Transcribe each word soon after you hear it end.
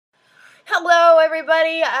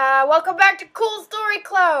everybody. Welcome back to Cool Story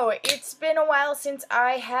Chlo. It's been a while since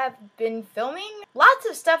I have been filming. Lots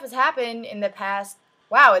of stuff has happened in the past.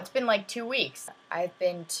 Wow, it's been like 2 weeks. I've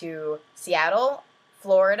been to Seattle,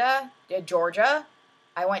 Florida, Georgia.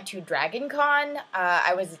 I went to Dragon Con.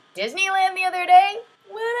 I was at Disneyland the other day.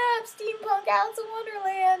 What up, Steampunk Alice in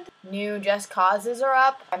Wonderland? New Just Causes are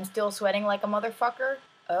up. I'm still sweating like a motherfucker.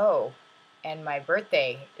 Oh, and my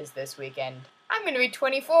birthday is this weekend. I'm gonna be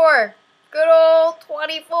 24. Good old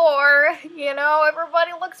 24. You know,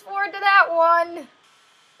 everybody looks forward to that one.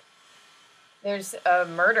 There's a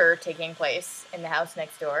murder taking place in the house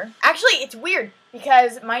next door. Actually, it's weird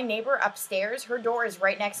because my neighbor upstairs, her door is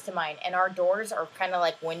right next to mine, and our doors are kind of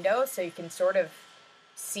like windows, so you can sort of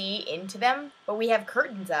see into them. But we have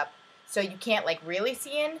curtains up, so you can't like really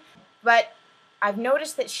see in. But I've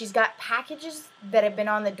noticed that she's got packages that have been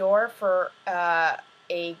on the door for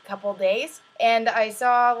a couple days, and I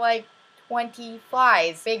saw like 20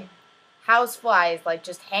 flies, big house flies, like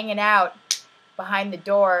just hanging out behind the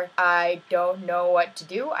door. I don't know what to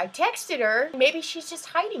do. I texted her. Maybe she's just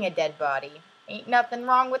hiding a dead body. Ain't nothing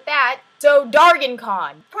wrong with that. So, Dragon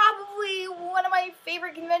Con. Probably one of my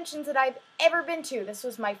favorite conventions that I've ever been to. This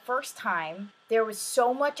was my first time. There was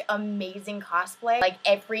so much amazing cosplay. Like,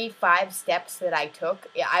 every 5 steps that I took,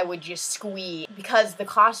 I would just squeeze because the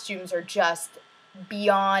costumes are just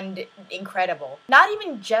beyond incredible. Not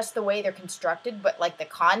even just the way they're constructed, but like the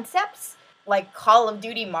concepts. Like Call of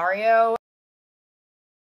Duty Mario,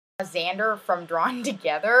 Xander from Drawn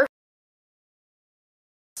Together,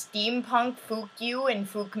 Steampunk Fook You and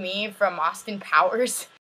Fook Me from Austin Powers.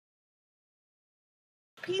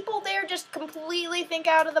 People there just completely think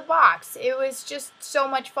out of the box. It was just so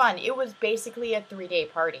much fun. It was basically a 3-day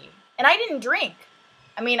party. And I didn't drink.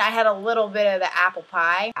 I mean, I had a little bit of the apple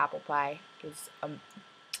pie. Apple pie is,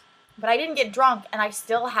 but I didn't get drunk, and I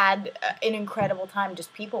still had an incredible time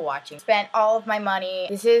just people watching. Spent all of my money.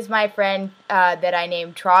 This is my friend that I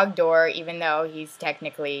named Trogdor, even though he's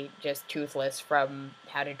technically just Toothless from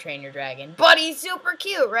How to Train Your Dragon. But he's super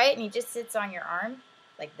cute, right? And he just sits on your arm,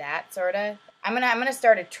 like that, sorta. I'm gonna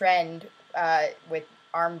start a trend with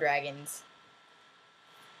arm dragons.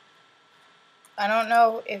 I don't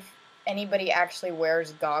know if anybody actually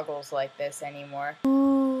wears goggles like this anymore.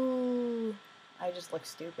 Ooh, I just look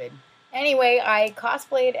stupid. Anyway, I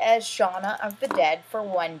cosplayed as Shauna of the Dead for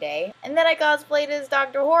one day, and then I cosplayed as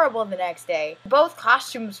Dr. Horrible the next day. Both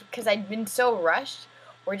costumes, because I'd been so rushed,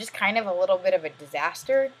 were just kind of a little bit of a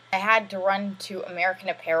disaster. I had to run to American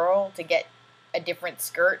Apparel to get a different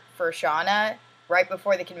skirt for Shauna right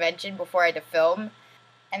before the convention, before I had to film.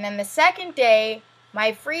 And then the second day,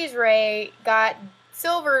 my freeze ray got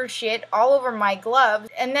silver shit all over my gloves,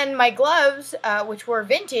 and then my gloves, which were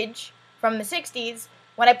vintage from the 60s,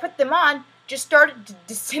 when I put them on, just started to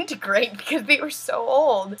disintegrate because they were so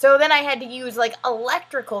old. So then I had to use like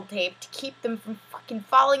electrical tape to keep them from fucking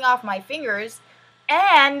falling off my fingers.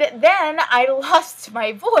 And then I lost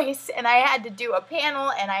my voice, and I had to do a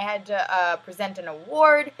panel, and I had to present an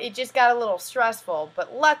award. It just got a little stressful,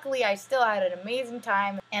 but luckily I still had an amazing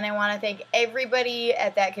time, and I want to thank everybody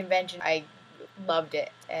at that convention. I loved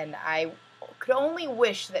it, and I could only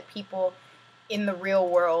wish that people in the real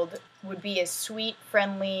world would be as sweet,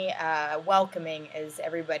 friendly, welcoming as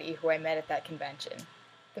everybody who I met at that convention.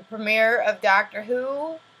 The premiere of Doctor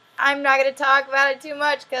Who, I'm not going to talk about it too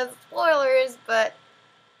much because spoilers, but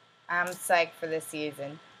I'm psyched for this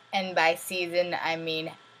season. And by season, I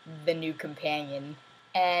mean the new companion.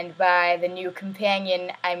 And by the new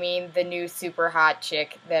companion, I mean the new super hot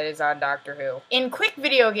chick that is on Doctor Who. In quick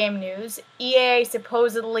video game news, EA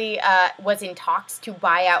supposedly was in talks to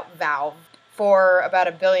buy out Valve for about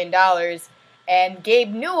 $1 billion, and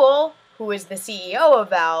Gabe Newell, who is the CEO of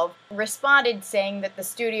Valve, responded saying that the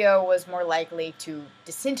studio was more likely to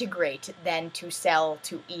disintegrate than to sell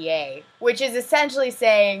to EA, which is essentially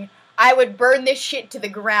saying, I would burn this shit to the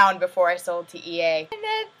ground before I sold to EA. And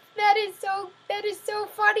that is so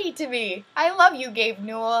funny to me. I love you, Gabe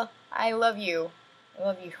Newell. I love you. I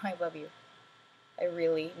love you. I love you. I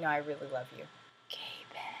really love you.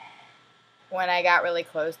 When I got really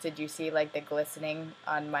close, did you see like the glistening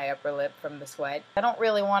on my upper lip from the sweat? I don't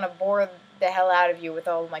really want to bore the hell out of you with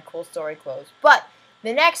all of my cool story clothes, but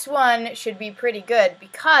the next one should be pretty good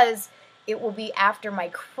because it will be after my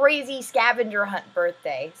crazy scavenger hunt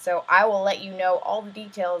birthday. So I will let you know all the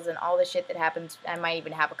details and all the shit that happens. I might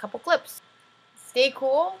even have a couple clips. Stay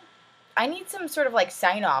cool. I need some sort of like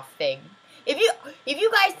sign-off thing. If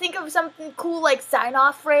you guys think of something cool like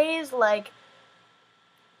sign-off phrase, like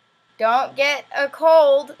don't get a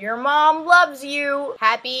cold. Your mom loves you.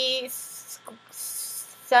 Happy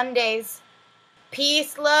Sundays.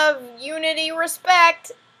 Peace, love, unity,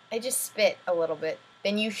 respect. I just spit a little bit.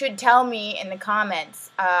 Then you should tell me in the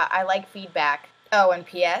comments. I like feedback. Oh, and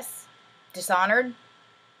P.S. Dishonored?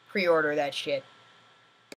 Pre-order that shit.